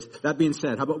with that being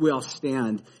said, how about we all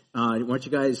stand? Why don't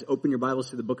you guys open your Bibles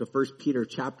to the book of 1 Peter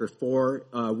chapter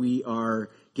 4. We are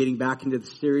getting back into the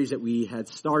series that we had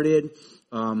started,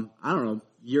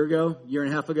 year and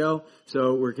a half ago.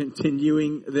 So we're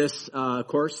continuing this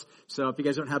course. So if you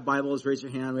guys don't have Bibles, raise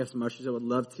your hand. We have some ushers that would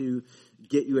love to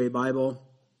get you a Bible.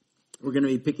 We're going to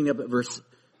be picking up at verse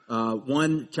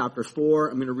 1, chapter 4.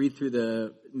 I'm going to read through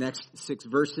the next 6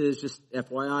 verses. Just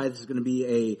FYI, this is going to be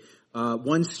a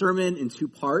one sermon in 2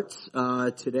 parts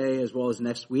today as well as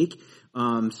next week.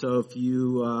 So if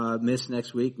you miss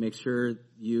next week, make sure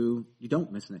you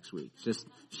don't miss next week. Just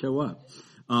show up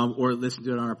or listen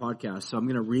to it on our podcast. So I'm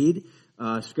going to read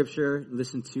scripture,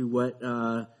 listen to what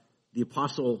the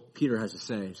Apostle Peter has to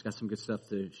say. He's got some good stuff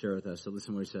to share with us. So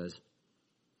listen to what he says.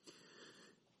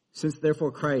 Since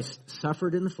therefore Christ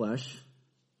suffered in the flesh,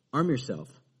 arm yourself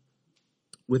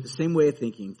with the same way of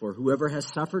thinking, for whoever has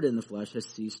suffered in the flesh has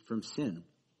ceased from sin,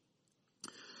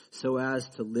 so as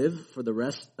to live for the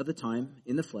rest of the time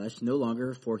in the flesh, no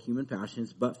longer for human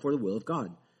passions, but for the will of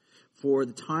God. For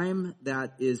the time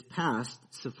that is past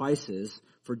suffices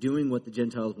for doing what the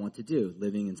Gentiles want to do,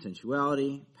 living in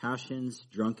sensuality, passions,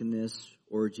 drunkenness,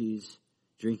 orgies,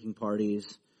 drinking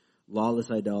parties,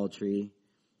 lawless idolatry.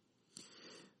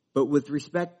 But with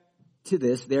respect to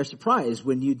this, they are surprised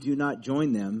when you do not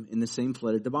join them in the same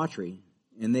flood of debauchery,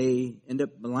 and they end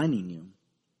up maligning you.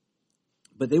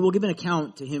 But they will give an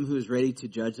account to him who is ready to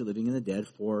judge the living and the dead,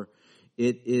 for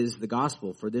it is the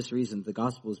gospel. For this reason, the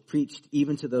gospel is preached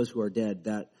even to those who are dead,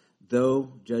 that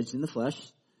though judged in the flesh,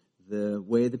 the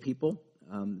way of the people,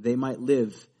 they might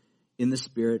live in the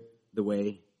spirit the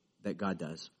way that God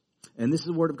does. And this is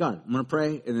the word of God. I'm going to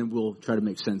pray, and then we'll try to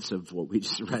make sense of what we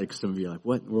just read, because some of you are like,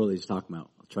 what in the world is he talking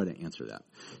about? I'll try to answer that.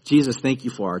 Jesus, thank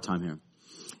you for our time here.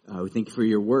 We thank you for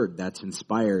your word that's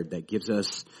inspired, that gives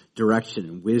us direction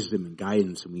and wisdom and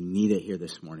guidance, and we need it here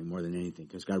this morning more than anything,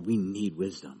 because, God, we need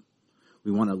wisdom.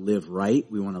 We want to live right.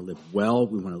 We want to live well.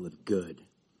 We want to live good.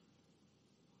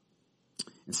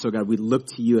 And so, God, we look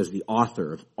to you as the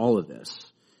author of all of this.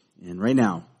 And right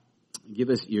now, give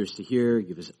us ears to hear,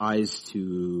 give us eyes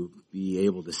to be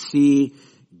able to see,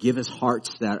 give us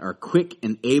hearts that are quick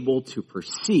and able to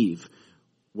perceive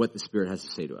what the Spirit has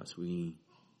to say to us. We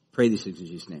pray these things in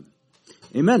Jesus' name.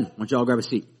 Amen. Why don't you all grab a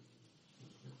seat?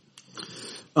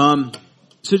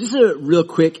 So just a real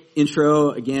quick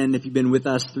intro. Again, if you've been with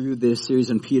us through this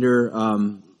series on Peter,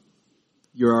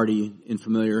 you're already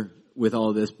familiar with all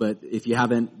of this, but if you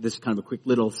haven't, this is kind of a quick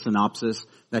little synopsis.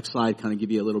 Next slide kind of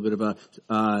give you a little bit of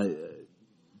a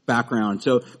background.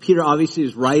 So Peter obviously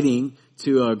is writing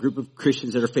to a group of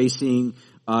Christians that are facing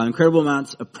incredible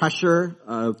amounts of pressure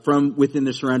from within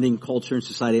the surrounding culture and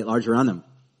society at large around them.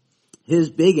 His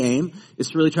big aim is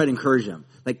to really try to encourage them.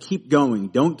 Like, keep going.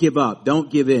 Don't give up.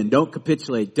 Don't give in. Don't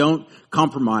capitulate. Don't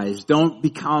compromise. Don't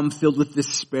become filled with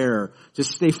despair.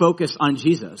 Just stay focused on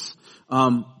Jesus.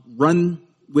 Run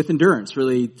with endurance,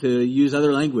 really, to use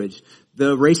other language.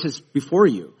 The race is before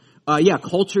you.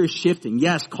 Culture is shifting.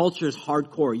 Yes, culture is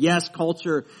hardcore. Yes,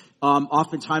 culture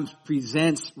oftentimes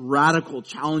presents radical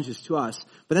challenges to us.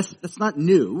 But that's not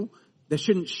new. That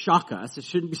shouldn't shock us. It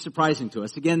shouldn't be surprising to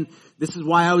us. Again, this is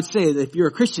why I would say that if you're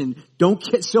a Christian, don't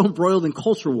get so embroiled in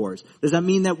culture wars. Does that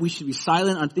mean that we should be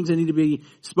silent on things that need to be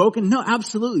spoken? No,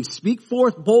 absolutely. Speak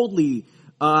forth boldly.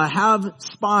 Have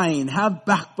spine, have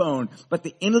backbone. But at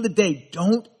the end of the day,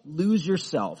 don't lose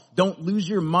yourself. Don't lose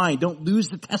your mind. Don't lose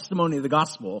the testimony of the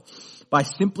gospel by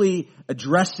simply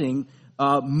addressing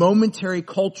momentary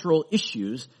cultural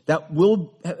issues that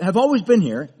have always been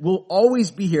here, will always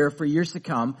be here for years to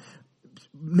come.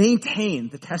 Maintain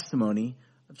the testimony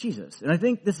of Jesus. And I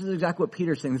think this is exactly what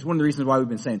Peter's saying. This is one of the reasons why we've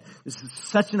been saying this is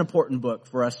such an important book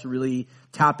for us to really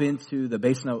tap into the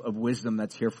basin of wisdom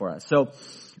that's here for us. So,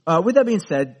 with that being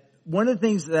said, one of the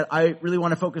things that I really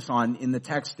want to focus on in the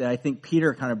text that I think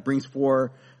Peter kind of brings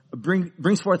forth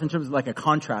in terms of like a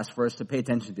contrast for us to pay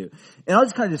attention to. And I'll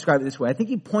just kind of describe it this way. I think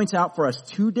he points out for us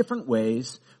 2 different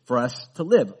ways for us to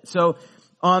live. So,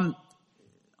 on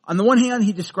the one hand,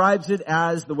 he describes it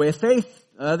as the way of faith.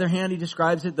 On the other hand, he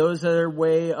describes it, those that are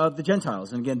way of the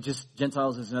Gentiles. And again, just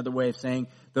Gentiles is another way of saying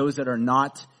those that are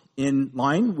not in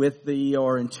line with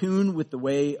or in tune with the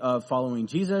way of following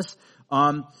Jesus.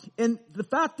 And the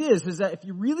fact is that if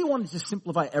you really wanted to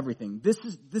simplify everything, this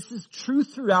is true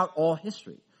throughout all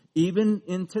history, even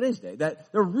in today's day,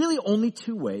 that there are really only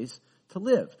 2 ways to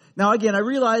live. Now, again, I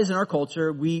realize in our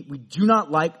culture, we do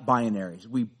not like binaries.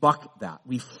 We buck that.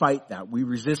 We fight that. We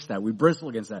resist that. We bristle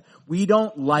against that. We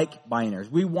don't like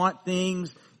binaries. We want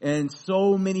things in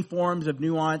so many forms of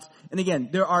nuance. And again,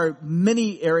 there are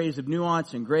many areas of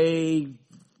nuance and gray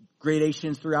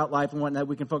gradations throughout life and whatnot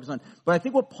we can focus on. But I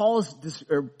think what Paul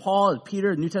and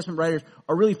Peter, New Testament writers,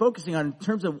 are really focusing on in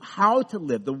terms of how to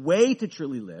live, the way to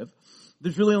truly live,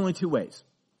 there's really only two ways.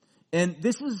 And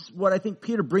this is what I think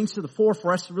Peter brings to the fore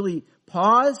for us to really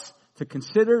pause, to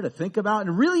consider, to think about,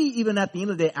 and really even at the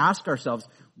end of the day ask ourselves,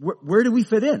 where do we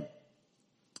fit in?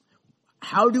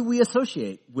 How do we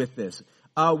associate with this?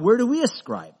 Where do we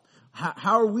ascribe?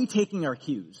 How are we taking our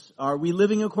cues? Are we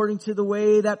living according to the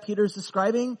way that Peter's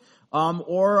describing?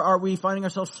 Or are we finding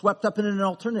ourselves swept up in an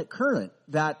alternate current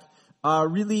that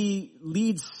really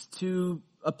leads to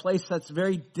a place that's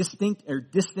very distinct or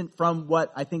distant from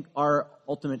what I think our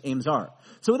ultimate aims are?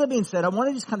 So with that being said, I want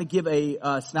to just kind of give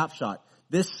a snapshot.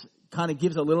 This kind of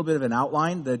gives a little bit of an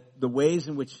outline, the ways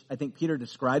in which I think Peter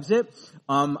describes it.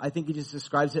 I think he just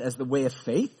describes it as the way of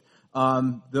faith.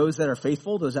 Those that are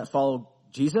faithful, those that follow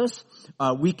Jesus.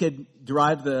 We could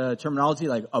derive the terminology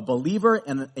like a believer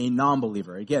and a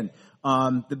non-believer. Again,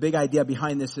 the big idea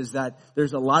behind this is that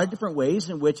there's a lot of different ways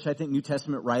in which I think New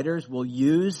Testament writers will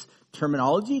use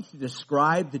terminology to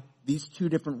describe these two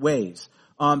different ways.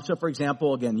 So for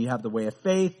example, again, you have the way of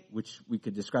faith, which we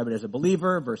could describe it as a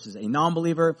believer versus a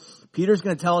non-believer. Peter's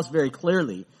going to tell us very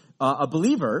clearly, a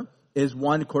believer is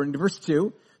one, according to verse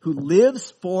 2, who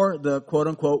lives for the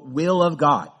quote-unquote will of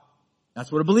God.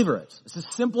 That's what a believer is. It's as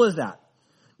simple as that.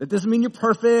 That doesn't mean you're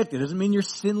perfect. It doesn't mean you're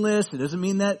sinless. It doesn't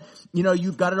mean that,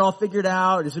 you've got it all figured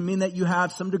out. It doesn't mean that you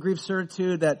have some degree of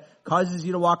certitude that causes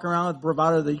you to walk around with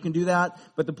bravado that you can do that.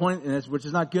 But the point is, which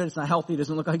is not good, it's not healthy, it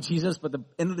doesn't look like Jesus. But the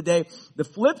end of the day, the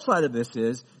flip side of this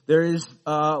is there is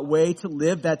a way to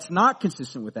live that's not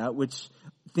consistent with that, which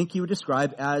I think he would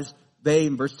describe as they,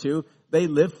 in verse 2, they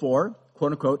live for,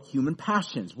 quote unquote, human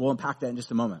passions. We'll unpack that in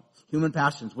just a moment. Human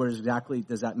passions, what exactly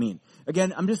does that mean?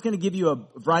 Again, I'm just going to give you a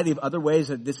variety of other ways.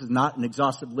 That this is not an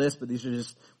exhaustive list, but these are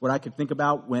just what I could think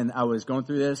about when I was going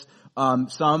through this.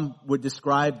 Some would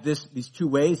describe these two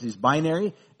ways, these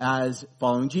binary, as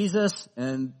following Jesus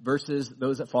and versus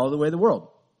those that follow the way of the world.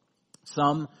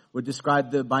 Some would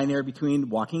describe the binary between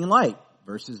walking in light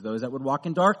versus those that would walk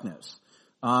in darkness.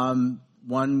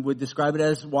 One would describe it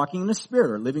as walking in the Spirit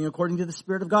or living according to the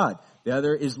Spirit of God. The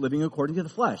other is living according to the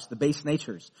flesh, the base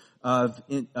natures of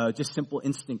just simple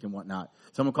instinct and whatnot.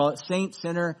 Some would call it saint,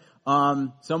 sinner.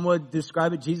 Some would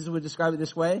describe it, Jesus would describe it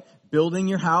this way, building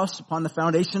your house upon the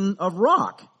foundation of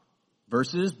rock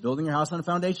versus building your house on a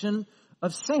foundation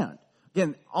of sand.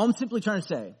 Again, all I'm simply trying to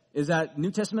say is that New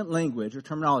Testament language or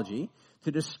terminology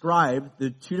to describe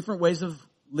the two different ways of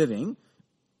living,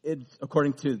 it's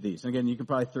according to these. And again, you can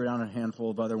probably throw down a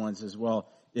handful of other ones as well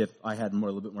if I had a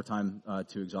little bit more time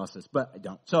to exhaust this, but I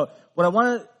don't. So what I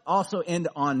want to also end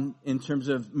on in terms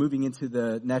of moving into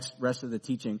the next rest of the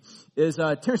teaching is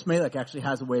Terrence Malick actually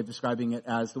has a way of describing it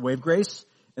as the way of grace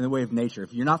and the way of nature.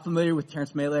 If you're not familiar with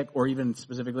Terrence Malick, or even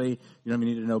specifically, you don't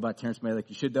even need to know about Terrence Malick,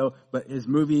 you should though, but his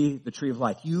movie, The Tree of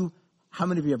Life. How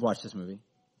many of you have watched this movie?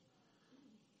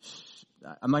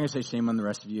 I'm not going to say shame on the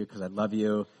rest of you because I love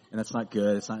you and that's not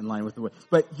good. It's not in line with the way.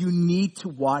 But you need to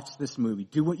watch this movie.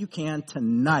 Do what you can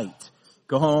tonight.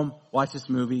 Go home, watch this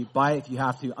movie, buy it if you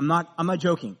have to. I'm not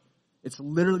joking. It's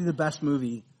literally the best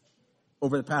movie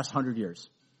over the past 100 years.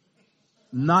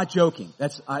 Not joking.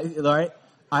 All right?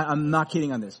 I'm not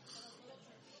kidding on this.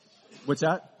 What's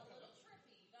that?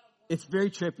 It's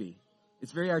very trippy.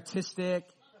 It's very artistic.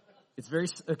 It's very,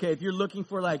 okay, if you're looking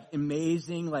for like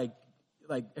amazing, like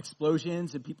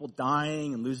explosions and people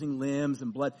dying and losing limbs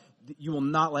and blood, you will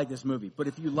not like this movie. But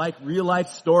if you like real life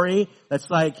story that's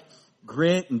like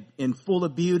grit and full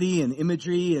of beauty and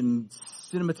imagery and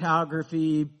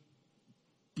cinematography,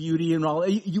 beauty and all,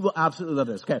 you will absolutely love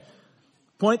this. Okay.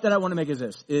 Point that I want to make is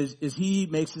this, is he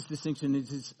makes this distinction.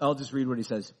 I'll just read what he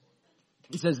says.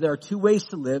 He says there are two ways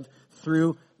to live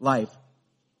through life.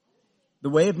 The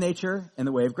way of nature and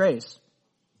the way of grace.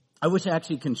 I wish I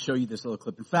actually can show you this little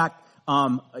clip. In fact,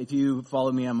 if you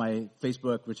follow me on my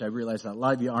Facebook, which I realize that a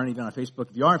lot of you aren't even on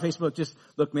Facebook. If you are on Facebook, just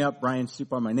look me up, Brian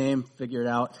Stupar, my name, figure it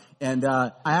out. And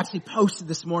I actually posted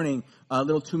this morning a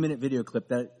little 2-minute video clip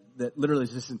that literally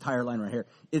is this entire line right here.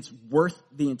 It's worth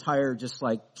the entire just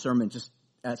like sermon. Just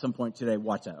at some point today,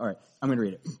 watch that. All right, I'm going to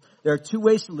read it. There are two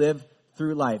ways to live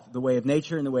through life, the way of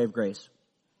nature and the way of grace.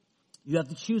 You have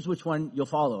to choose which one you'll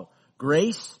follow.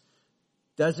 Grace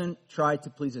doesn't try to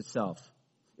please itself.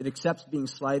 It accepts being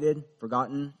slighted,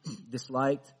 forgotten,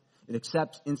 disliked. It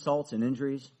accepts insults and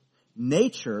injuries.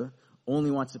 Nature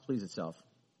only wants to please itself.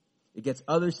 It gets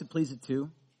others to please it too.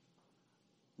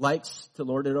 Likes to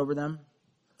lord it over them.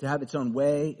 To have its own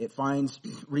way. It finds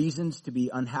reasons to be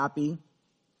unhappy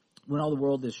when all the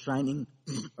world is shining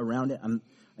around it. I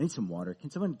need some water.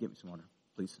 Can someone get me some water,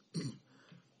 please?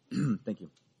 Thank you.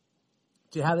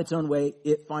 to have its own way.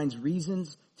 It finds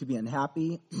reasons to be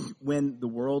unhappy when the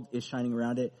world is shining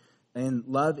around it. And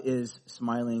love is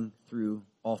smiling through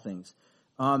all things.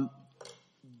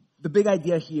 The big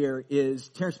idea here is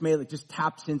Terrence Malick just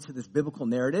taps into this biblical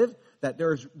narrative that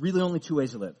there's really only two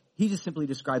ways to live. He just simply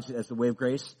describes it as the way of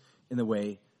grace and the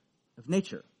way of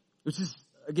nature. Which is,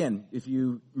 again, if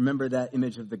you remember that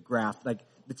image of the graph, like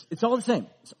it's all the same.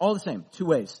 It's all the same. Two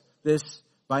ways. This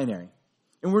binary.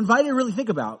 And we're invited to really think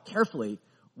about carefully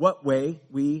what way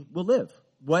we will live.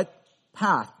 What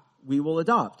path we will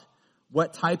adopt.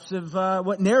 What types of,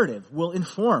 what narrative will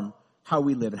inform how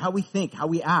we live and how we think, how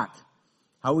we act,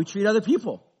 how we treat other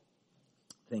people.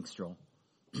 Thanks, Joel.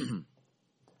 I'm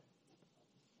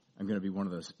going to be one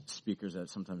of those speakers that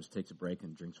sometimes takes a break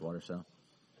and drinks water, so.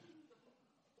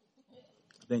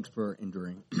 Thanks for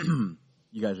enduring.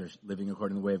 You guys are living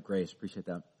according to the way of grace. Appreciate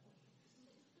that.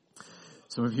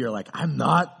 Some of you are like, I'm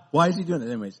not. Why is he doing that?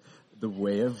 Anyways, the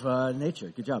way of nature.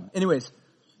 Good job. Anyways,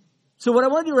 so what I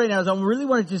want to do right now is I really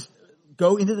want to just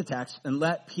go into the text and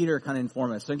let Peter kind of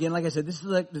inform us. So again, like I said, this is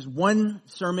like this one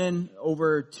sermon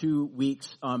over 2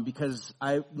 weeks because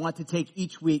I want to take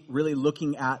each week really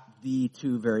looking at the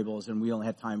two variables, and we only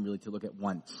have time really to look at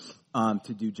one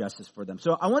to do justice for them.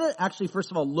 So I want to actually,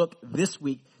 first of all, look this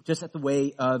week just at the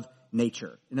way of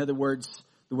nature. In other words,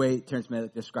 the way Terrence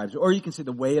Malick describes it. Or you can say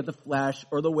the way of the flesh,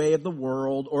 or the way of the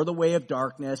world, or the way of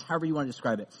darkness, however you want to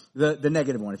describe it. The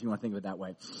negative one, if you want to think of it that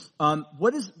way.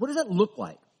 What does that look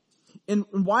like? And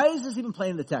why is this even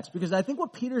playing in the text? Because I think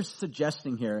what Peter's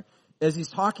suggesting here is he's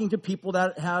talking to people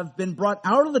that have been brought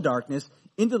out of the darkness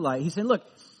into the light. He's saying, look,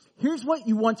 here's what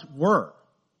you once were.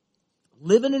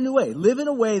 Live in a new way. Live in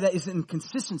a way that is in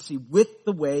consistency with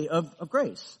the way of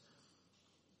grace.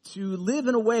 To live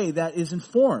in a way that is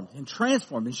informed and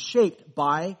transformed and shaped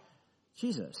by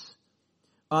Jesus.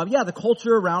 The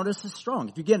culture around us is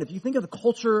strong. If you think of the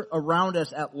culture around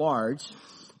us at large,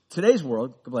 today's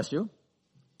world, God bless you,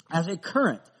 as a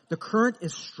current, the current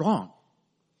is strong.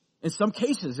 In some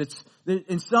cases, it's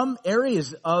in some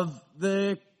areas of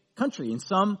the country, in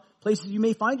some places you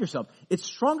may find yourself, it's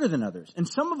stronger than others. And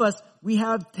some of us, we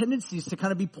have tendencies to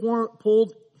kind of be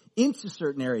pulled into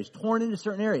certain areas, torn into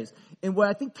certain areas. And what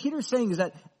I think Peter's saying is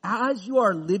that as you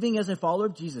are living as a follower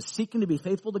of Jesus, seeking to be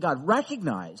faithful to God,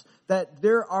 recognize that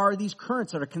there are these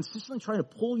currents that are consistently trying to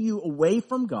pull you away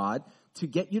from God, to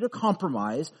get you to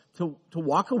compromise, to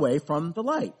walk away from the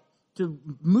light, to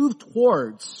move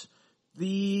towards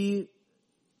the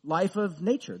life of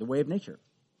nature, the way of nature.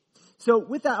 So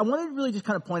with that, I wanted to really just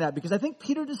kind of point out, because I think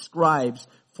Peter describes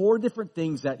 4 different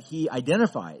things that he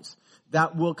identifies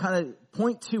that will kind of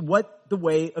point to what the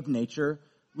way of nature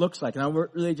looks like. And I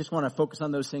really just want to focus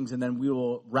on those things, and then we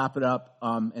will wrap it up,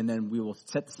 and then we will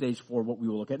set the stage for what we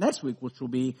will look at next week, which will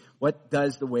be what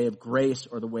does the way of grace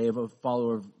or the way of a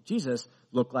follower of Jesus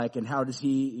look like, and how does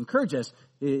he encourage us?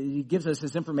 He gives us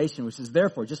this information, which is,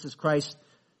 therefore, just as Christ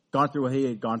gone through what he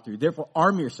had gone through, therefore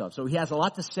arm yourselves. So he has a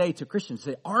lot to say to Christians.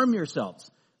 Say, arm yourselves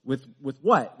with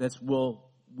what?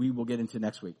 We will get into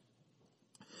next week.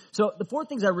 So the 4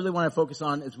 things I really want to focus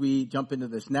on as we jump into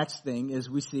this next thing is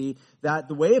we see that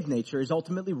the way of nature is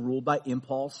ultimately ruled by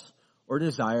impulse or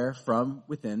desire from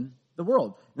within the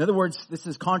world. In other words, this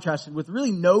is contrasted with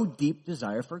really no deep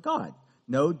desire for God.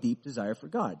 No deep desire for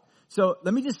God. So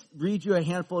let me just read you a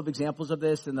handful of examples of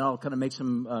this, and then I'll kind of make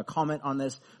some comment on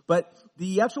this. But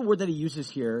the actual word that he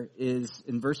uses here is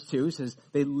in verse 2. It says,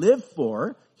 they live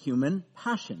for human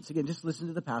passions. Again, just listen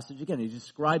to the passage again. He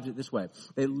describes it this way.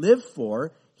 They live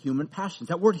for human passions.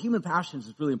 That word human passions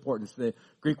is really important. It's the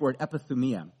Greek word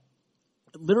epithumia.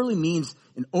 It literally means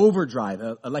an overdrive,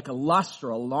 like a lust or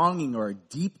a longing or a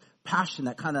deep passion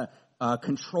that kind of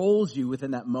controls you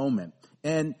within that moment.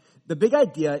 And the big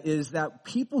idea is that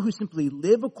people who simply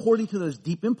live according to those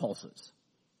deep impulses,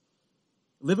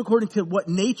 live according to what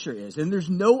nature is, and there's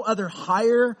no other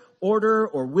higher order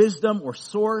or wisdom or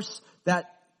source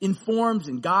that informs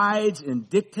and guides and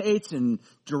dictates and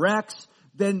directs,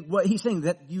 then what he's saying,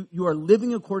 that you are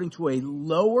living according to a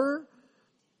lower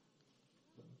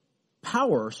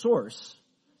power source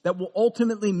that will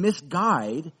ultimately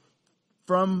misguide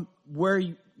from where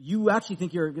you actually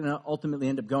think you're going to ultimately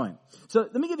end up going. So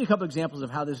let me give you a couple examples of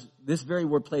how this very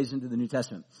word plays into the New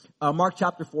Testament. Mark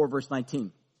chapter 4, verse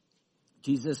 19.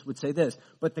 Jesus would say this,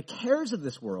 but the cares of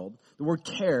this world, the word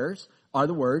cares are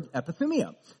the word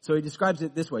epithumia. So he describes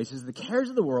it this way. He says, the cares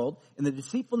of the world and the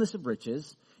deceitfulness of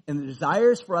riches and the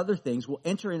desires for other things will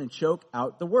enter in and choke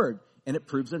out the word, and it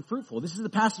proves unfruitful. This is the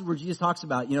passage where Jesus talks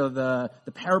about,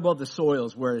 the parable of the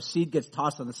soils, where a seed gets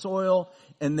tossed on the soil,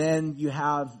 and then you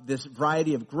have this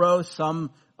variety of growth.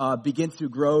 Some begin to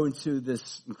grow into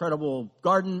this incredible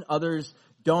garden, others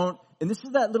don't. And this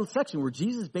is that little section where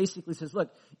Jesus basically says, look,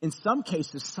 in some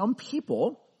cases, some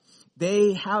people,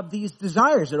 they have these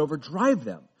desires that overdrive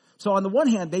them. So on the one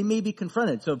hand, they may be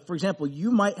confronted. So for example, you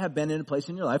might have been in a place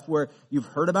in your life where you've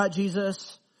heard about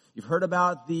Jesus, you've heard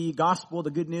about the gospel,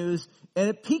 the good news, and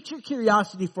it piqued your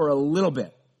curiosity for a little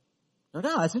bit. Like,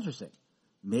 that's interesting.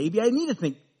 Maybe I need to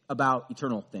think about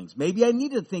eternal things. Maybe I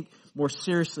need to think more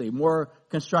seriously, more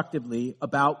constructively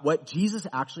about what Jesus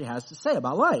actually has to say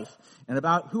about life and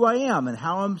about who I am and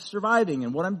how I'm surviving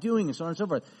and what I'm doing and so on and so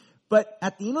forth. But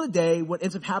at the end of the day, what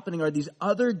ends up happening are these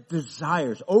other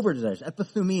desires, over-desires,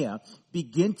 epithumia,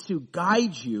 begin to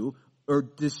guide you or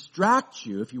distract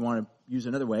you, if you want to use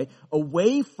another way,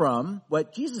 away from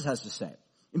what Jesus has to say.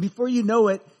 And before you know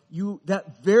it,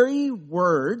 that very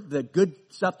word, the good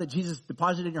stuff that Jesus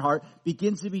deposited in your heart,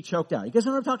 begins to be choked out. You guys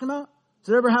know what I'm talking about? Has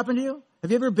that ever happened to you?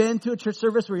 Have you ever been to a church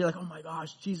service where you're like, oh my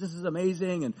gosh, Jesus is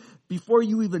amazing, and before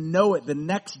you even know it, the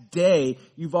next day,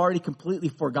 you've already completely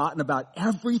forgotten about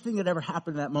everything that ever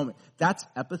happened in that moment. That's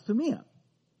epithumia.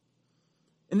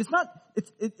 And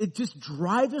it just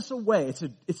drives us away.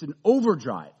 It's an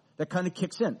overdrive that kind of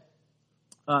kicks in.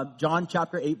 John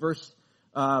chapter 8 verse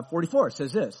 44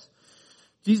 says this.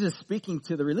 Jesus speaking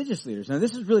to the religious leaders. Now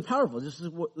this is really powerful.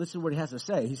 Listen to what he has to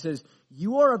say. He says,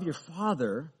 you are of your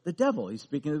father, the devil. He's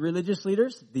speaking to the religious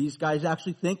leaders. These guys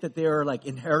actually think that they are like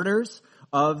inheritors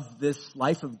of this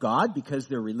life of God because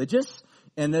they're religious.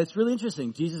 And that's really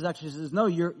interesting. Jesus actually says, no,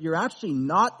 you're actually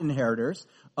not inheritors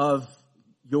of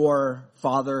your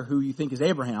father who you think is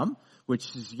Abraham,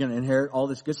 which is going to inherit all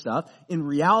this good stuff. In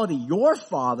reality, your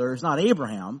father is not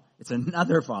Abraham. It's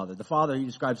another father. The father he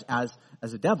describes as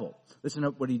a devil. Listen to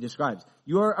what he describes.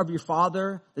 You are of your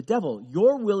father, the devil.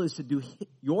 Your will is to do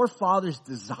your father's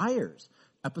desires.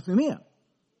 Epithumia.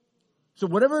 So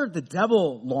whatever the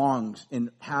devil longs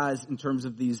and has in terms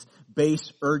of these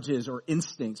base urges or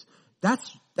instincts,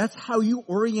 that's how you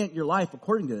orient your life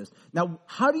according to this. Now,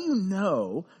 how do you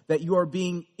know that you are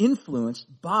being influenced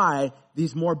by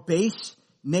these more base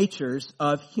natures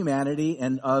of humanity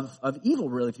and of evil,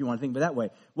 really, if you want to think of it that way?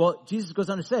 Well, Jesus goes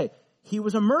on to say, he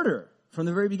was a murderer from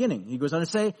the very beginning. He goes on to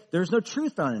say, there's no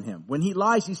truth found in him. When he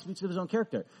lies, he speaks of his own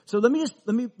character. So let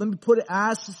me put it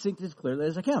as succinct as clearly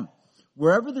as I can.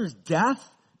 Wherever there's death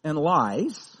and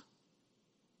lies,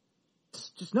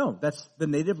 just know that's the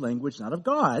native language, not of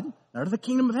God, not of the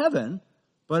kingdom of heaven,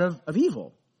 but of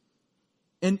evil.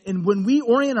 And when we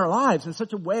orient our lives in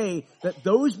such a way that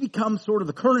those become sort of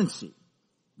the currency,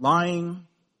 lying,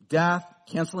 death,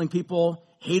 canceling people,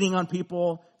 hating on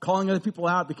people, calling other people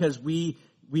out because we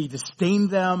disdain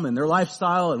them and their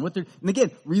lifestyle and and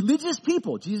again, religious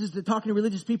people. Jesus is talking to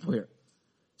religious people here.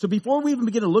 So before we even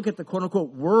begin to look at the quote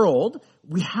unquote world,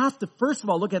 we have to first of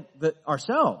all look at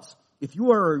ourselves. If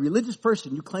you are a religious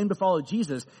person, you claim to follow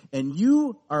Jesus, and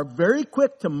you are very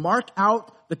quick to mark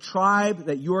out the tribe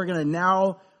that you are going to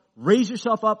now raise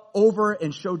yourself up over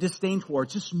and show disdain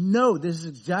towards, just know this is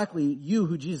exactly you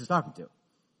who Jesus is talking to,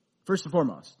 first and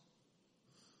foremost.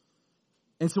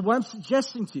 And so what I'm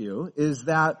suggesting to you is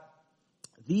that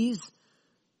these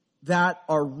that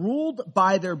are ruled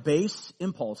by their base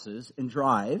impulses and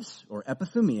drives, or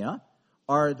epithumia,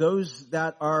 are those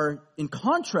that are in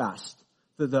contrast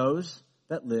to those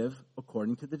that live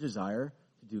according to the desire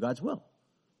to do God's will.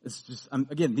 It's just,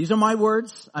 again, these are my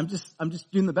words. I'm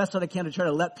just doing the best that I can to try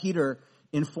to let Peter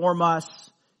inform us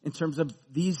in terms of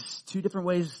these two different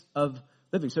ways of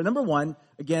living. So number one,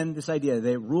 again, this idea,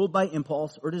 they're ruled by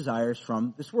impulse or desires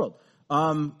from this world.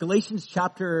 Galatians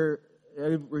chapter,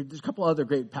 there's a couple other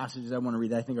great passages I want to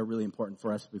read that I think are really important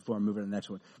for us before I move on to the next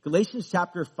one. Galatians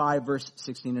chapter 5, verse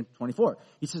 16 and 24.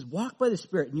 He says, walk by the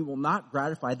Spirit and you will not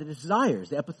gratify the desires,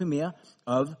 the epithumia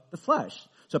of the flesh.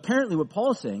 So apparently what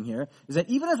Paul is saying here is that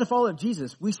even as a follower of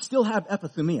Jesus, we still have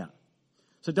epithumia.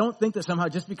 So don't think that somehow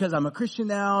just because I'm a Christian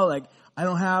now, like I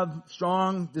don't have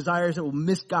strong desires that will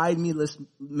misguide me,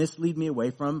 mislead me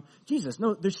away from Jesus.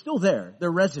 No, they're still there. They're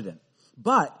resident.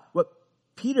 But what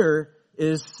Peter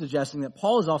is suggesting, that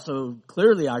Paul is also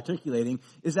clearly articulating,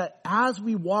 is that as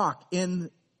we walk in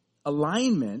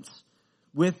alignment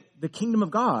with the kingdom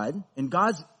of God and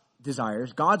God's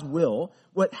desires, God's will,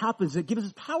 what happens is it gives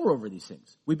us power over these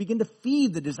things. We begin to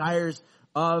feed the desires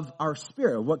of our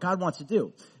spirit, what God wants to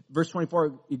do. Verse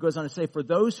 24, he goes on to say, for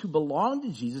those who belong to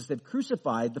Jesus, they've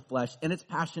crucified the flesh and its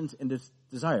passions and its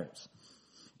desires.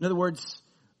 In other words,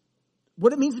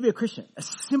 what it means to be a Christian, as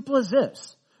simple as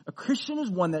this. A Christian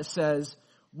is one that says,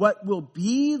 what will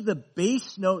be the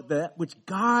base note that which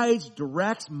guides,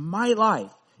 directs my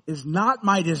life is not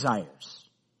my desires,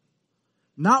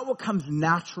 not what comes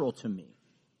natural to me,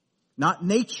 not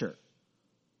nature,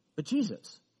 but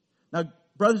Jesus. Now,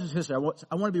 brothers and sisters,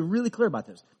 I want to be really clear about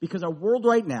this, because our world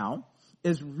right now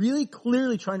is really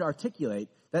clearly trying to articulate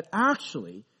that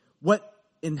actually what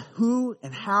and who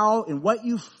and how and what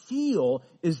you feel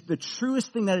is the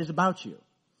truest thing that is about you.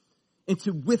 And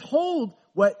to withhold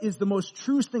what is the most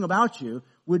truest thing about you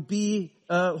would be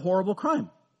a horrible crime.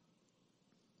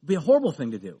 It'd be a horrible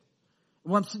thing to do.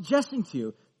 What I'm suggesting to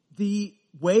you, the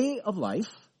way of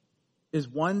life is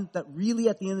one that really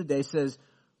at the end of the day says,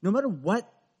 no matter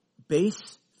what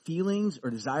base feelings or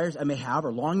desires I may have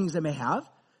or longings I may have,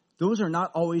 those are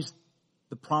not always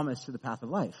the promise to the path of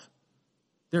life.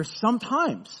 There's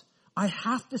sometimes I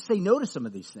have to say no to some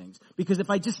of these things, because if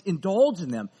I just indulge in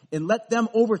them and let them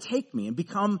overtake me and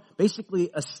become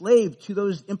basically a slave to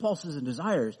those impulses and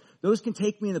desires, those can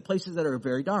take me into places that are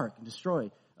very dark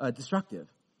and destructive.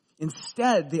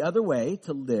 Instead, the other way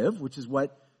to live, which is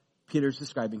what Peter's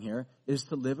describing here, is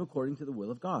to live according to the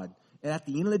will of God. And at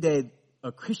the end of the day,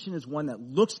 a Christian is one that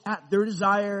looks at their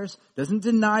desires, doesn't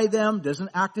deny them, doesn't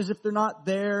act as if they're not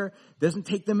there, doesn't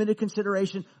take them into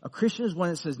consideration. A Christian is one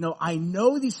that says, no, I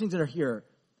know these things that are here,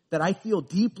 that I feel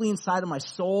deeply inside of my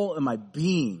soul and my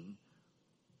being.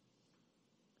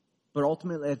 But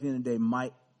ultimately, at the end of the day,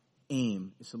 my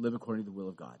aim is to live according to the will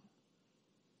of God.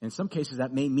 In some cases,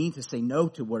 that may mean to say no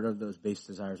to whatever those base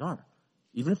desires are,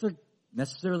 even if they're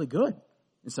necessarily good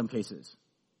in some cases.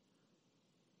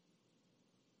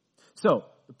 So,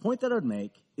 the point that I would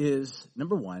make is,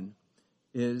 number one,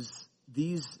 is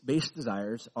these base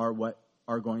desires are what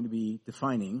are going to be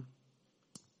defining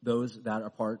those that are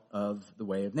part of the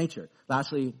way of nature.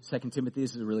 Lastly, 2 Timothy,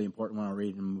 this is a really important one. I'll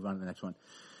read and move on to the next one.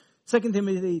 2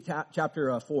 Timothy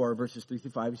chapter 4, verses 3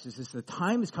 through 5, he says, the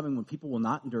time is coming when people will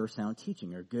not endure sound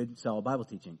teaching or good, solid Bible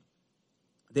teaching.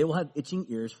 They will have itching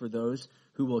ears for those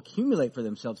who will accumulate for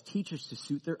themselves teachers to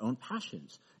suit their own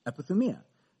passions, epithumia.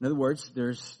 In other words,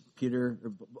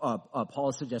 Paul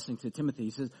is suggesting to Timothy, he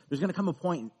says, there's going to come a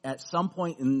point, at some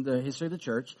point in the history of the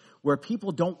church, where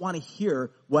people don't want to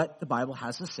hear what the Bible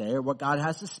has to say or what God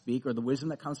has to speak or the wisdom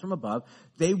that comes from above.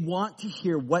 They want to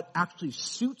hear what actually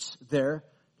suits their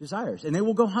desires. And they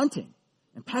will go hunting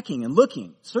and pecking and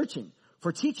looking, searching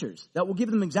for teachers that will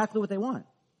give them exactly what they want.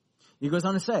 He goes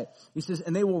on to say, he says,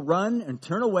 and they will run and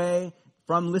turn away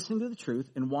from listening to the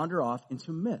truth and wander off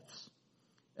into myths.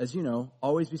 As you know,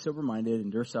 always be sober-minded,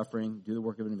 endure suffering, do the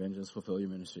work of an evangelist, fulfill your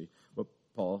ministry. What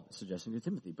Paul is suggesting to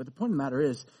Timothy. But the point of the matter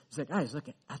is like, guys, look,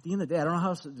 at the end of the day, I don't know how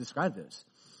else to describe this.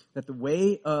 That the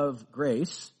way of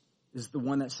grace is the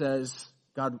one that says,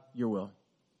 God, your will.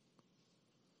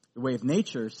 The way of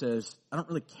nature says, I don't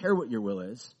really care what your will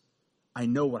is. I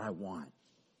know what I want.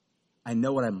 I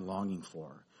know what I'm longing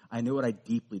for. I know what I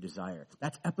deeply desire.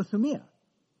 That's epithumia.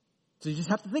 So you just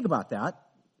have to think about that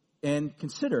and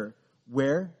consider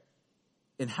where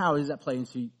and how does that play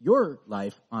into your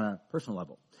life on a personal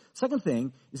level. Second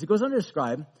thing is it goes on to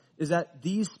describe is that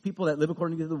these people that live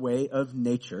according to the way of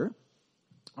nature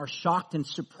are shocked and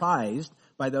surprised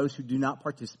by those who do not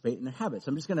participate in their habits.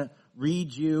 I'm just going to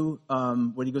read you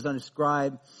what he goes on to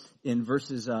describe in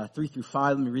verses 3 through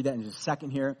 5. Let me read that in just a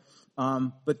second here.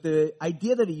 But the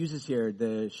idea that he uses here,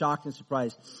 the shocked and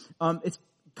surprised, it's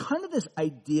kind of this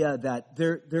idea that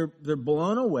they're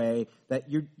blown away, that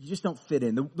you just don't fit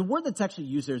in. The word that's actually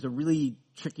used there is a really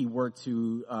tricky word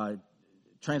to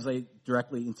translate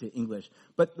directly into English.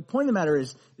 But the point of the matter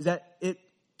is that it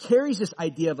carries this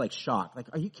idea of like shock. Like,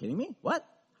 are you kidding me? What?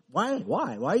 Why?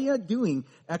 Why are you not doing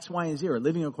X, Y, and Z or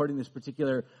living according to this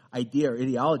particular idea or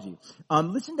ideology?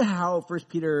 Listen to how 1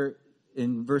 Peter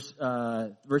in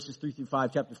verses 3 through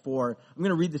 5, chapter 4. I'm going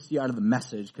to read this to you out of the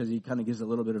Message because he kind of gives a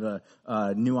little bit of a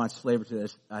nuanced flavor to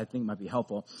this I think might be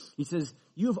helpful. He says,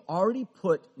 you have already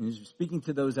put, and he's speaking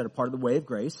to those that are part of the way of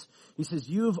grace, he says,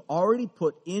 you have already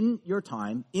put in your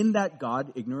time in that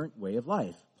God-ignorant way of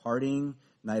life, partying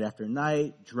night after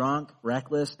night, drunk,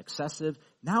 reckless, excessive.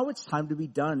 Now it's time to be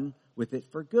done with it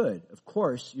for good. Of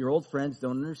course, your old friends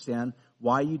don't understand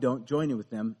why you don't join in with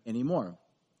them anymore.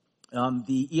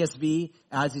 The ESV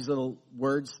adds these little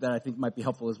words that I think might be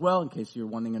helpful as well, in case you're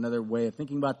wanting another way of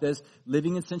thinking about this.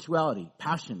 Living in sensuality,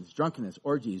 passions, drunkenness,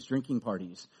 orgies, drinking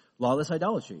parties, lawless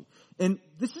idolatry. And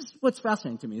this is what's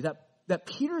fascinating to me, is that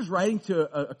Peter's writing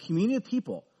to a community of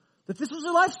people, that this was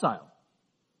their lifestyle.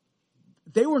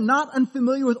 They were not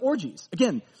unfamiliar with orgies.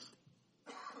 Again,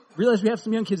 realize we have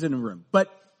some young kids in the room, but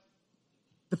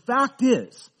the fact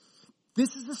is,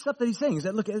 this is the stuff that he's saying, is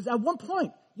that, look, at one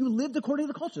point, You lived according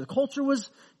to the culture. The culture was,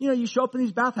 you show up in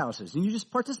these bathhouses and you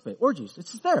just participate. Orgies.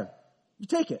 It's just there. You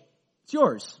take it. It's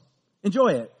yours.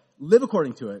 Enjoy it. Live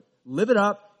according to it. Live it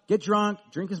up. Get drunk.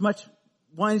 Drink as much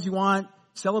wine as you want.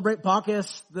 Celebrate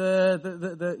Bacchus,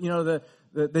 the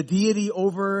deity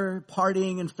over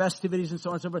partying and festivities and so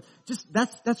on and so forth. Just,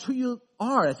 that's who you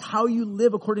are. That's how you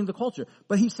live according to the culture.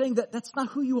 But he's saying that that's not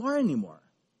who you are anymore.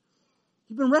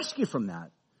 You've been rescued from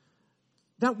that.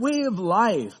 That way of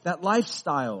life, that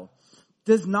lifestyle,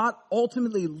 does not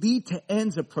ultimately lead to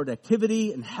ends of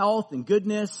productivity and health and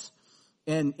goodness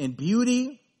and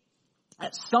beauty.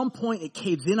 At some point, it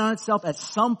caves in on itself. At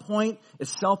some point, it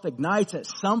self-ignites. At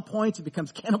some point, it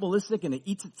becomes cannibalistic and it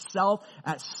eats itself.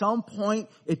 At some point,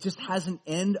 it just has an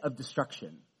end of destruction.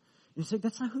 And you say,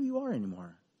 that's not who you are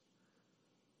anymore.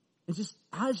 And just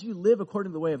as you live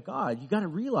according to the way of God, you got to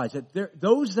realize that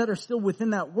those that are still within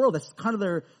that world, that's kind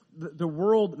of the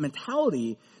world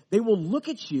mentality, they will look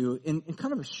at you in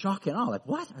kind of a shock and awe. Like,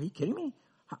 what? Are you kidding me?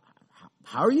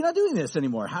 How are you not doing this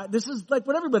anymore? This is like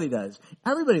what everybody does.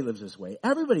 Everybody lives this way.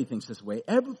 Everybody thinks this way.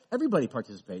 Everybody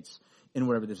participates in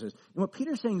whatever this is. And what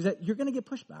Peter's saying is that you're going to get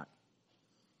pushback.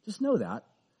 Just know that.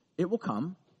 It will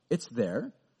come. It's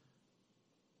there.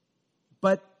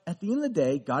 But at the end of the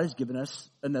day, God has given us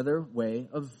another way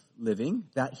of living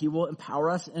that he will empower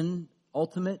us in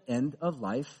ultimate end of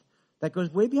life that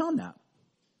goes way beyond that.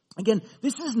 Again,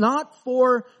 this is not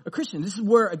for a Christian. This is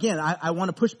where, again, I want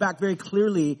to push back very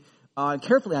clearly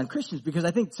carefully on Christians, because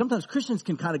I think sometimes Christians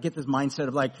can kind of get this mindset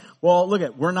of like, well, look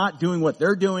at, we're not doing what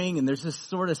they're doing, and there's this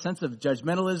sort of sense of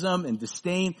judgmentalism and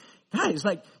disdain. Guys,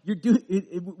 like,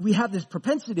 we have this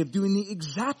propensity of doing the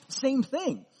exact same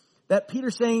thing that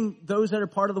Peter's saying those that are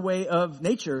part of the way of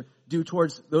nature do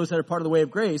towards those that are part of the way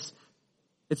of grace.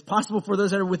 It's possible for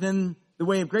those that are within the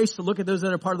way of grace to look at those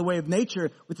that are part of the way of nature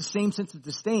with the same sense of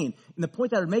disdain. And the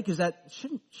point that I would make is that it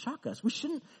shouldn't shock us. We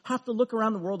shouldn't have to look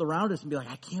around the world around us and be like,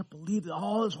 I can't believe that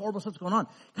all this horrible stuff's going on.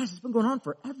 Guys, it's been going on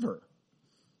forever.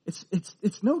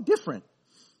 It's no different.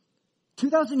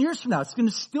 2,000 years from now, it's going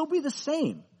to still be the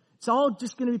same. It's all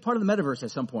just going to be part of the metaverse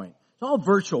at some point. It's all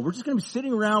virtual. We're just going to be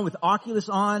sitting around with Oculus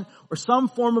on, or some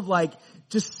form of like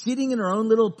just sitting in our own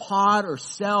little pod or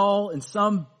cell in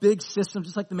some big system,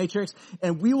 just like the Matrix,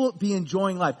 and we will be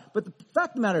enjoying life. But the fact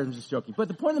of the matter, I'm just joking, but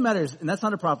the point of the matter is, and that's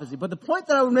not a prophecy, but the point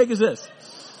that I would make is this,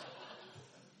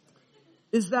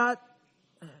 is that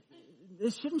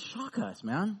it shouldn't shock us,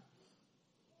 man.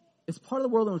 It's part of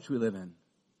the world in which we live in.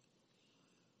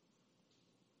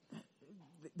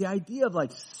 The idea of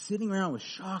like sitting around with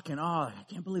shock and awe, I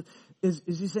can't believe, is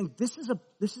he's saying this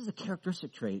is a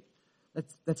characteristic trait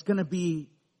that's going to be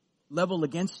leveled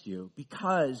against you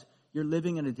because you're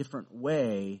living in a different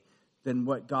way than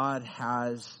what God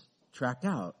has tracked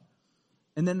out.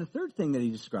 And then the third thing that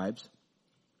he describes,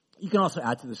 you can also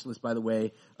add to this list, by the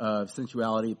way, of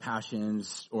sensuality,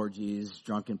 passions, orgies,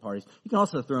 drunken parties. You can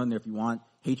also throw in there, if you want,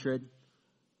 hatred,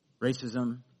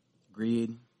 racism,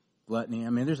 greed, gluttony. I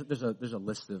mean, there's a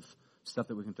list of stuff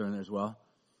that we can throw in there as well.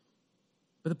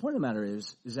 But the point of the matter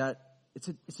is that it's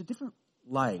a different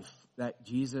life that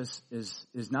Jesus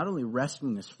is not only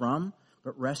rescuing us from,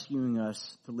 but rescuing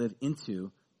us to live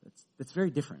into. That's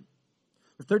very different.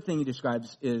 The third thing he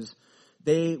describes is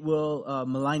they will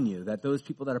malign you. That those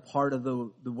people that are part of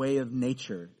the way of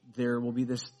nature, there will be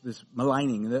this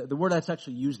maligning. The word that's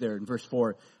actually used there in verse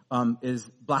 4 is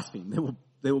blaspheme.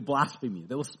 They will blaspheme you.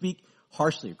 They will speak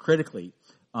harshly, critically,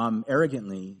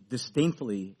 arrogantly,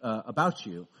 disdainfully about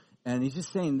you. And he's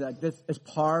just saying that this is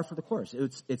par for the course.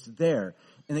 It's there.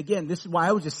 And again, this is why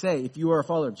I would just say, if you are a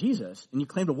follower of Jesus and you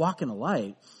claim to walk in the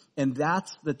light, and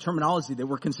that's the terminology that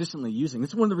we're consistently using. This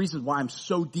is one of the reasons why I'm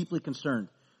so deeply concerned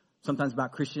sometimes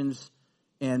about Christians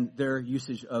and their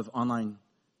usage of online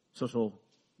social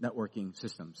networking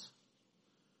systems.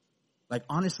 Like,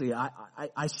 honestly,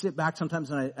 I sit back sometimes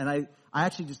and I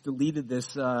actually just deleted this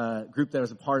group that I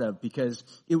was a part of because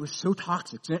it was so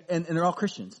toxic. And they're all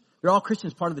Christians. They're all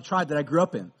Christians, part of the tribe that I grew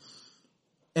up in.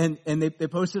 And they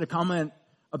posted a comment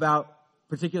about a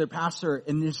particular pastor,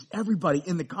 and just everybody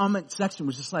in the comment section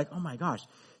was just like, oh my gosh,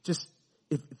 just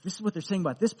if this is what they're saying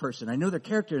about this person, I know their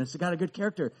character and it's got a good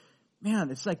character. Man,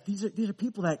 it's like these are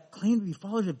people that claim to be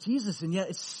followers of Jesus, and yet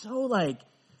it's so like,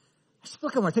 I just feel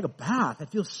like I want to take a bath. I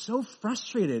feel so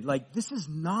frustrated. Like, this is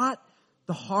not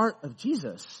the heart of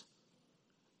Jesus.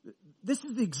 This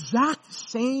is the exact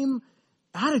same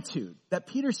attitude that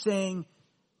Peter's saying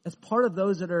as part of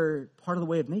those that are part of the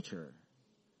way of nature.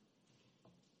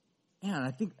 Man,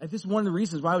 I think this is one of the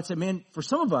reasons why I would say, man, for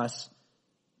some of us,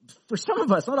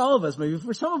 not all of us, maybe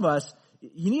for some of us,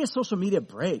 you need a social media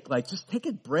break. Like, just take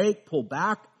a break, pull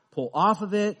back, pull off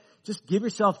of it. just give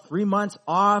yourself 3 months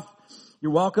off.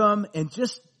 You're welcome. And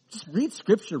just read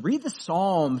scripture, read the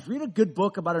Psalms, read a good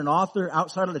book about an author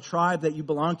outside of the tribe that you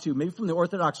belong to, maybe from the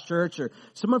Orthodox Church or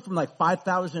someone from like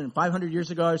 5,500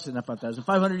 years ago. I said not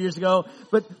 5,500 years ago,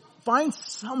 but find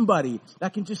somebody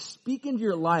that can just speak into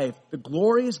your life the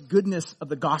glorious goodness of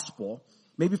the gospel,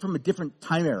 maybe from a different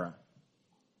time era.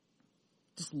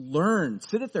 Just learn,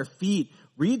 sit at their feet,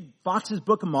 read Fox's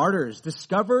Book of Martyrs,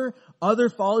 discover other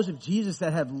followers of Jesus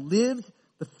that have lived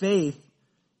the faith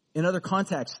in other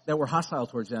contexts that were hostile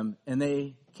towards them, and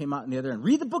they came out in the other end.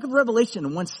 Read the book of Revelation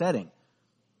in one setting.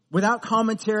 Without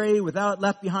commentary, without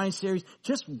Left Behind series.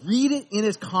 Just read it in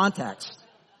its context.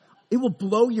 It will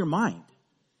blow your mind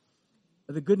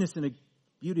of the goodness and the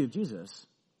beauty of Jesus.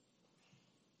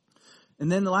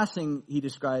 And then the last thing he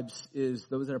describes is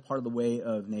those that are part of the way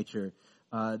of nature.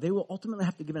 They will ultimately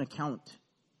have to give an account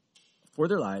for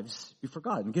their lives before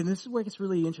God. And again, this is where it gets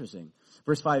really interesting.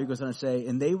 Verse 5, he goes on to say,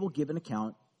 and they will give an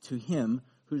account to him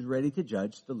who's ready to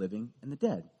judge the living and the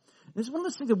dead. And this is one of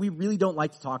those things that we really don't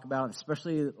like to talk about,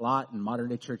 especially a lot in modern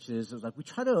day churches. It's like we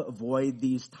try to avoid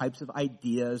these types of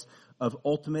ideas of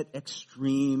ultimate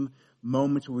extreme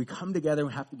moments where we come together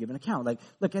and have to give an account. Like,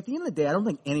 look, at the end of the day, I don't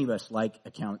think any of us like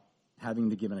having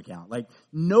to give an account. Like,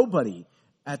 nobody,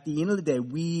 at the end of the day,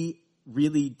 we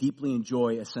really deeply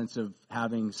enjoy a sense of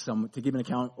having to give an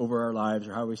account over our lives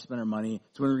or how we spend our money.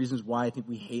 It's one of the reasons why I think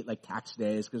we hate like tax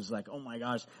days, because it's like, oh my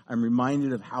gosh, I'm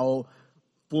reminded of how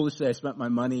foolishly I spent my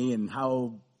money and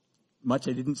how much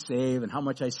I didn't save and how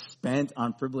much I spent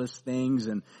on frivolous things.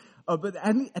 And but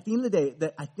at the end of the day,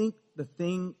 I think the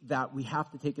thing that we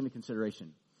have to take into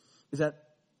consideration is that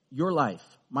your life,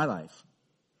 my life,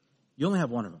 you only have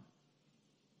one of them.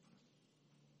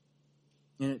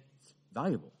 And it's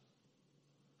valuable.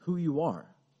 Who you are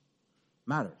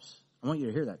matters. I want you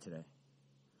to hear that today.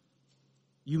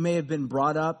 You may have been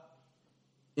brought up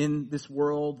in this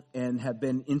world and have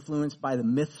been influenced by the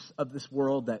myths of this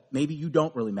world that maybe you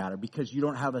don't really matter because you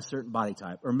don't have a certain body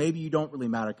type. Or maybe you don't really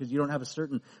matter because you don't have a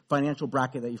certain financial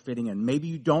bracket that you're fitting in. Maybe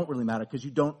you don't really matter because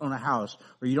you don't own a house,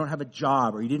 or you don't have a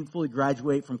job, or you didn't fully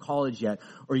graduate from college yet,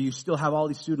 or you still have all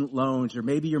these student loans, or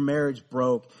maybe your marriage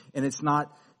broke and it's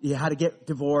not, you had to get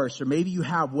divorced, or maybe you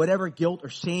have whatever guilt or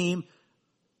shame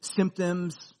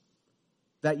symptoms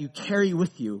that you carry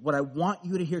with you. What I want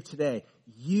you to hear today,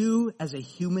 you as a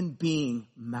human being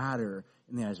matter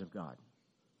in the eyes of God.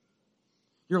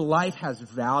 Your life has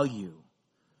value.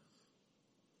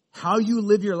 How you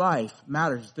live your life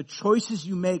matters. The choices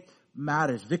you make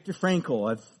matters. Viktor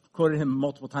Frankl, I've quoted him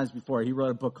multiple times before. He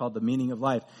wrote a book called The Meaning of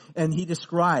Life. And he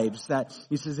describes that,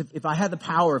 he says, if I had the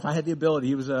power, if I had the ability,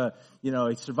 he was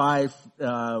he survived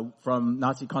from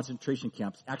Nazi concentration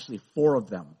camps, actually 4 of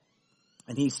them.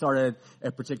 And he started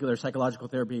a particular psychological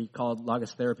therapy called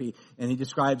Logos therapy. And he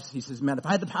says, man, if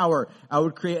I had the power, I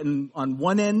would create on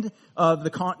one end of the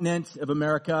continent of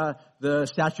America, the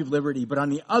Statue of Liberty. But on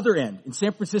the other end, in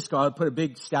San Francisco, I would put a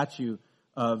big statue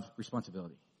of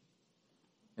responsibility.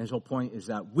 And his whole point is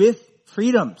that with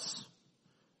freedoms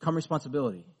come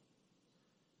responsibility.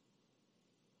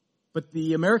 But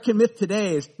the American myth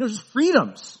today is there's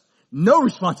freedoms, no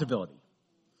responsibility.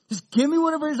 Just give me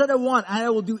whatever it is that I want, and I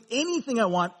will do anything I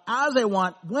want, as I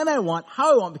want, when I want,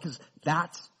 how I want, because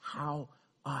that's how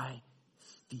I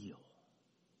feel.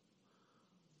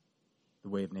 The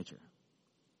way of nature.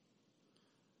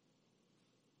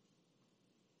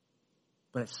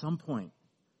 But at some point,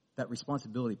 that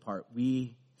responsibility part,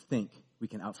 we think we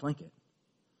can outflank it.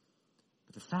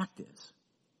 But the fact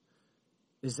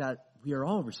is that we are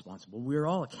all responsible. We are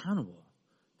all accountable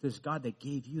to this God that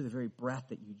gave you the very breath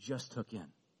that you just took in.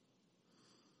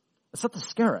 It's not to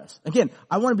scare us. Again,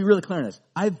 I want to be really clear on this.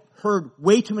 I've heard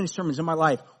way too many sermons in my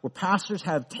life where pastors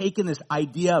have taken this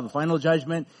idea of a final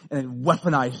judgment and then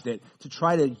weaponized it to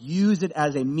try to use it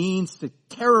as a means to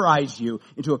terrorize you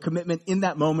into a commitment in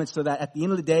that moment so that at the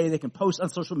end of the day they can post on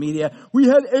social media, we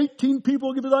had 18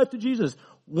 people give their life to Jesus.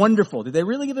 Wonderful. Did they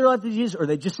really give their life to Jesus, or did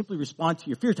they just simply respond to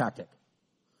your fear tactic?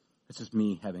 It's just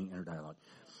me having inner dialogue.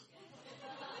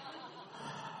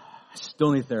 I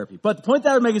still need therapy. But the point that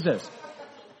I would make is this.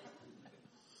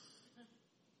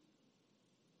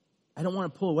 I don't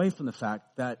want to pull away from the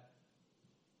fact that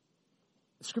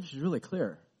the scripture is really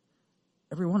clear.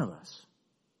 Every one of us,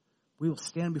 we will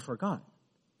stand before God.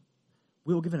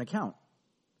 We will give an account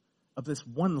of this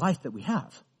one life that we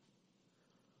have.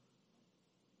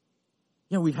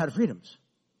 Yeah, we've had freedoms.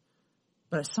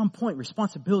 But at some point,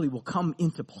 responsibility will come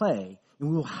into play, and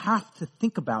we will have to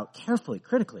think about carefully,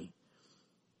 critically,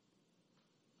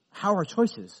 how our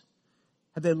choices,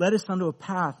 have they led us onto a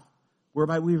path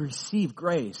whereby we receive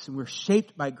grace, and we're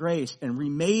shaped by grace and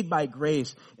remade by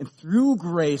grace, and through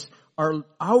grace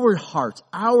our hearts,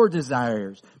 our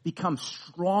desires become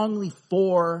strongly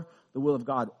for the will of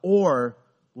God? Or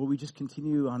will we just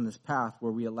continue on this path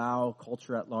where we allow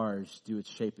culture at large to do its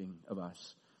shaping of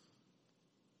us?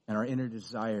 And our inner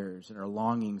desires and our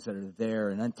longings that are there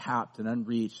and untapped and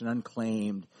unreached and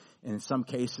unclaimed. And in some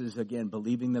cases, again,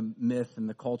 believing the myth and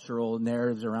the cultural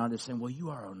narratives around us saying, well, you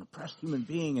are an oppressed human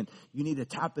being and you need to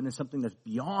tap into something that's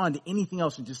beyond anything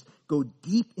else and just go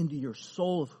deep into your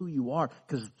soul of who you are,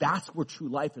 because that's where true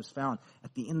life is found.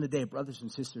 At the end of the day, brothers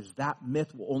and sisters, that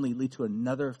myth will only lead to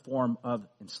another form of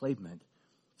enslavement,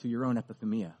 to your own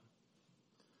epithemia.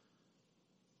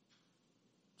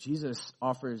 Jesus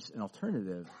offers an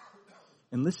alternative.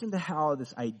 And listen to how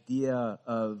this idea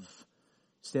of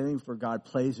standing for God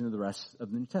plays into the rest of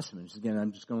the New Testament. Just again,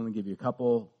 I'm just going to give you a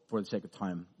couple for the sake of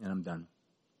time, and I'm done.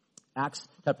 Acts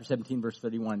chapter 17, verse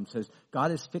 31 says,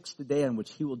 God has fixed the day on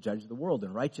which he will judge the world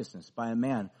in righteousness by a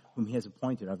man whom he has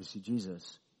appointed, obviously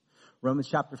Jesus. Romans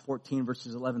chapter 14,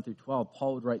 verses 11 through 12,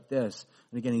 Paul would write this.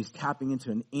 And again, he's tapping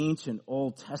into an ancient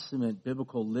Old Testament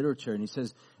biblical literature. And he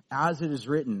says, as it is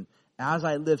written, as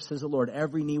I live, says the Lord,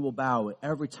 every knee will bow,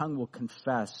 every tongue will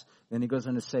confess. Then he goes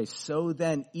on to say, so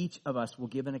then each of us will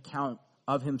give an account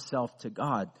of himself to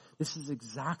God. This is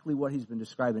exactly what he's been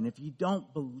describing. If you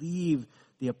don't believe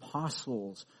the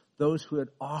apostles, those who had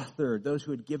authored, those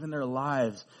who had given their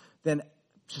lives, then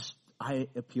I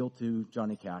appeal to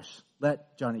Johnny Cash.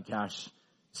 Let Johnny Cash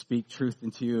speak truth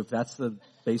into you. If that's the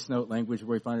base note language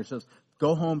where we find ourselves,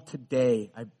 go home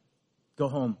today. Go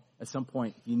home at some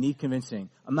point. If you need convincing,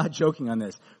 I'm not joking on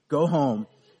this. Go home,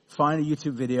 find a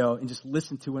YouTube video, and just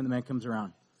listen to When the Man Comes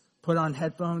Around. Put on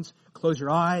headphones, close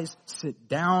your eyes, sit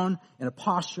down in a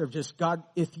posture of just, God,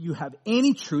 if you have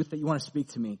any truth that you want to speak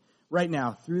to me right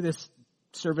now through this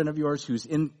servant of yours who's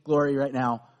in glory right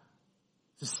now,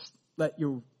 just let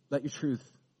your truth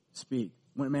speak.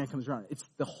 When a man comes around, it's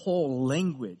the whole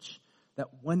language that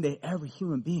one day every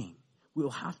human being will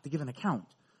have to give an account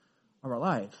of our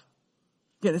life.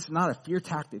 Again, this is not a fear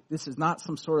tactic. This is not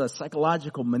some sort of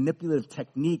psychological manipulative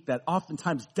technique that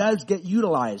oftentimes does get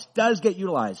utilized.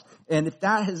 And if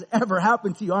that has ever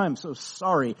happened to you, I'm so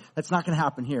sorry. That's not going to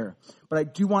happen here. But I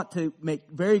do want to make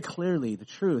very clearly the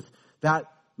truth that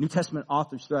New Testament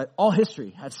authors throughout all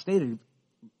history have stated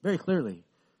very clearly.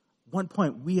 At one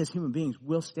point, we as human beings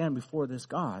will stand before this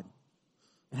God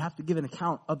and have to give an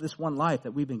account of this one life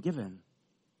that we've been given.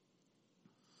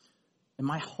 And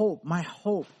my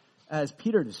hope, as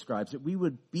Peter describes it, we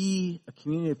would be a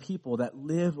community of people that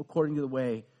live according to the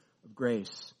way of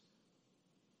grace.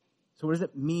 So what does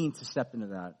it mean to step into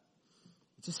that?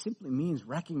 It just simply means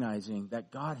recognizing that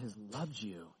God has loved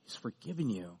you. He's forgiven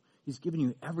you. He's given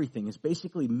you everything. It's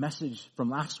basically a message from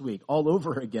last week all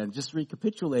over again, just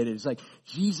recapitulated. It's like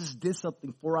Jesus did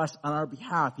something for us on our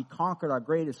behalf. He conquered our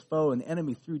greatest foe and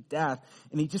enemy through death,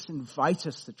 and he just invites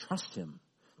us to trust him.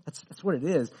 That's what it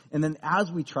is. And then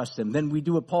as we trust him, then we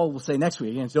do what Paul will say next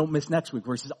week. Again, don't miss next week,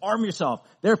 where he says, arm yourself.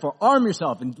 Therefore, arm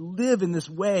yourself and live in this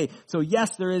way. So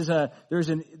yes, there's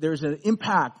an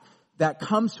impact that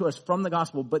comes to us from the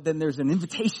gospel, but then there's an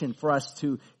invitation for us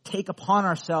to take upon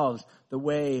ourselves the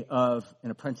way of an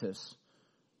apprentice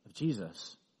of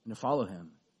Jesus and to follow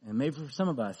him. And maybe for some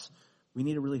of us, we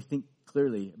need to really think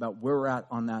clearly about where we're at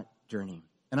on that journey.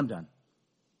 And I'm done.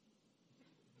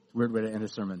 Weird way to end a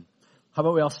sermon. How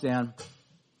about we all stand?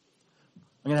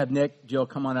 I'm going to have Nick, Jill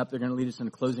come on up. They're going to lead us in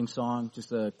a closing song,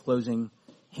 just a closing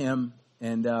hymn.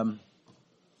 And I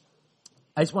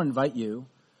just want to invite you,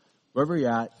 wherever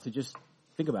you're at, to just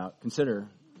think about, consider,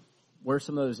 what are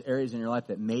some of those areas in your life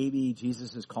that maybe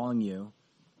Jesus is calling you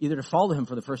either to follow him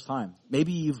for the first time.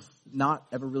 Maybe you've not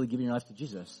ever really given your life to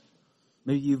Jesus.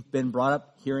 Maybe you've been brought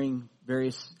up hearing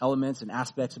various elements and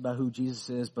aspects about who Jesus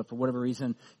is, but for whatever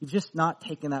reason, you've just not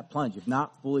taken that plunge. You've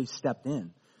not fully stepped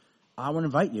in. I want to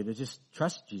invite you to just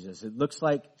trust Jesus. It looks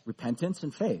like repentance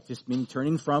and faith, just meaning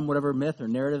turning from whatever myth or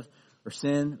narrative or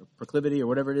sin or proclivity or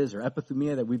whatever it is, or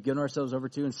epithumia that we've given ourselves over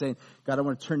to, and saying, God, I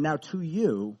want to turn now to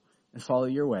you and follow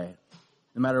your way.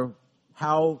 No matter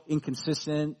how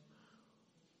inconsistent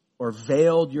or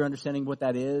veiled your understanding of what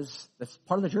that is, that's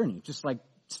part of the journey, just like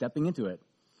stepping into it.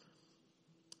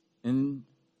 And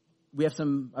we have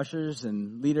some ushers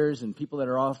and leaders and people that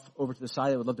are off over to the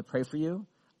side that would love to pray for you.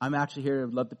 I'm actually here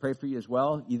to love to pray for you as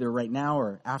well, either right now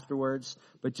or afterwards.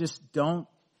 But just don't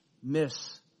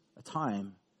miss a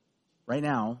time right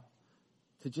now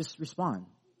to just respond.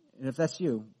 And if that's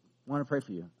you, I want to pray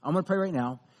for you. I'm going to pray right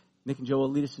now. Nick and Joe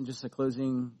will lead us in just a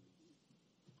closing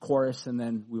chorus, and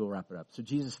then we will wrap it up. So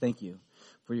Jesus, thank you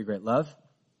for your great love.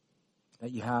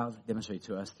 that you have demonstrated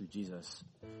to us through Jesus.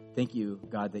 Thank you,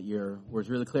 God, that your word's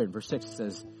really clear. In verse 6 it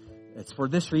says, it's for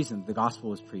this reason the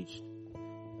gospel is preached.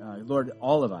 Lord,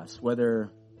 all of us,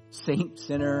 whether saint,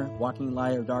 sinner, walking in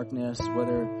light or darkness,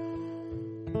 whether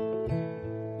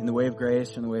in the way of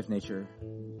grace or in the way of nature,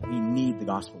 we need the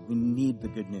gospel. We need the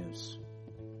good news.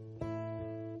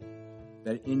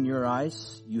 That in your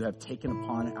eyes, you have taken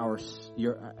upon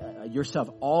yourself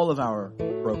all of our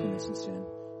brokenness and sin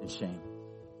and shame.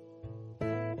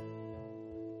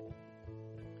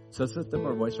 So let's lift up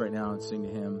our voice right now and sing to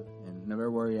him. And no matter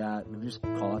where you're at, maybe just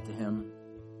call out to him.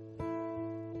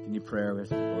 If you need prayer, we have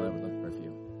people that would love to pray for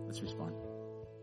you. Let's respond.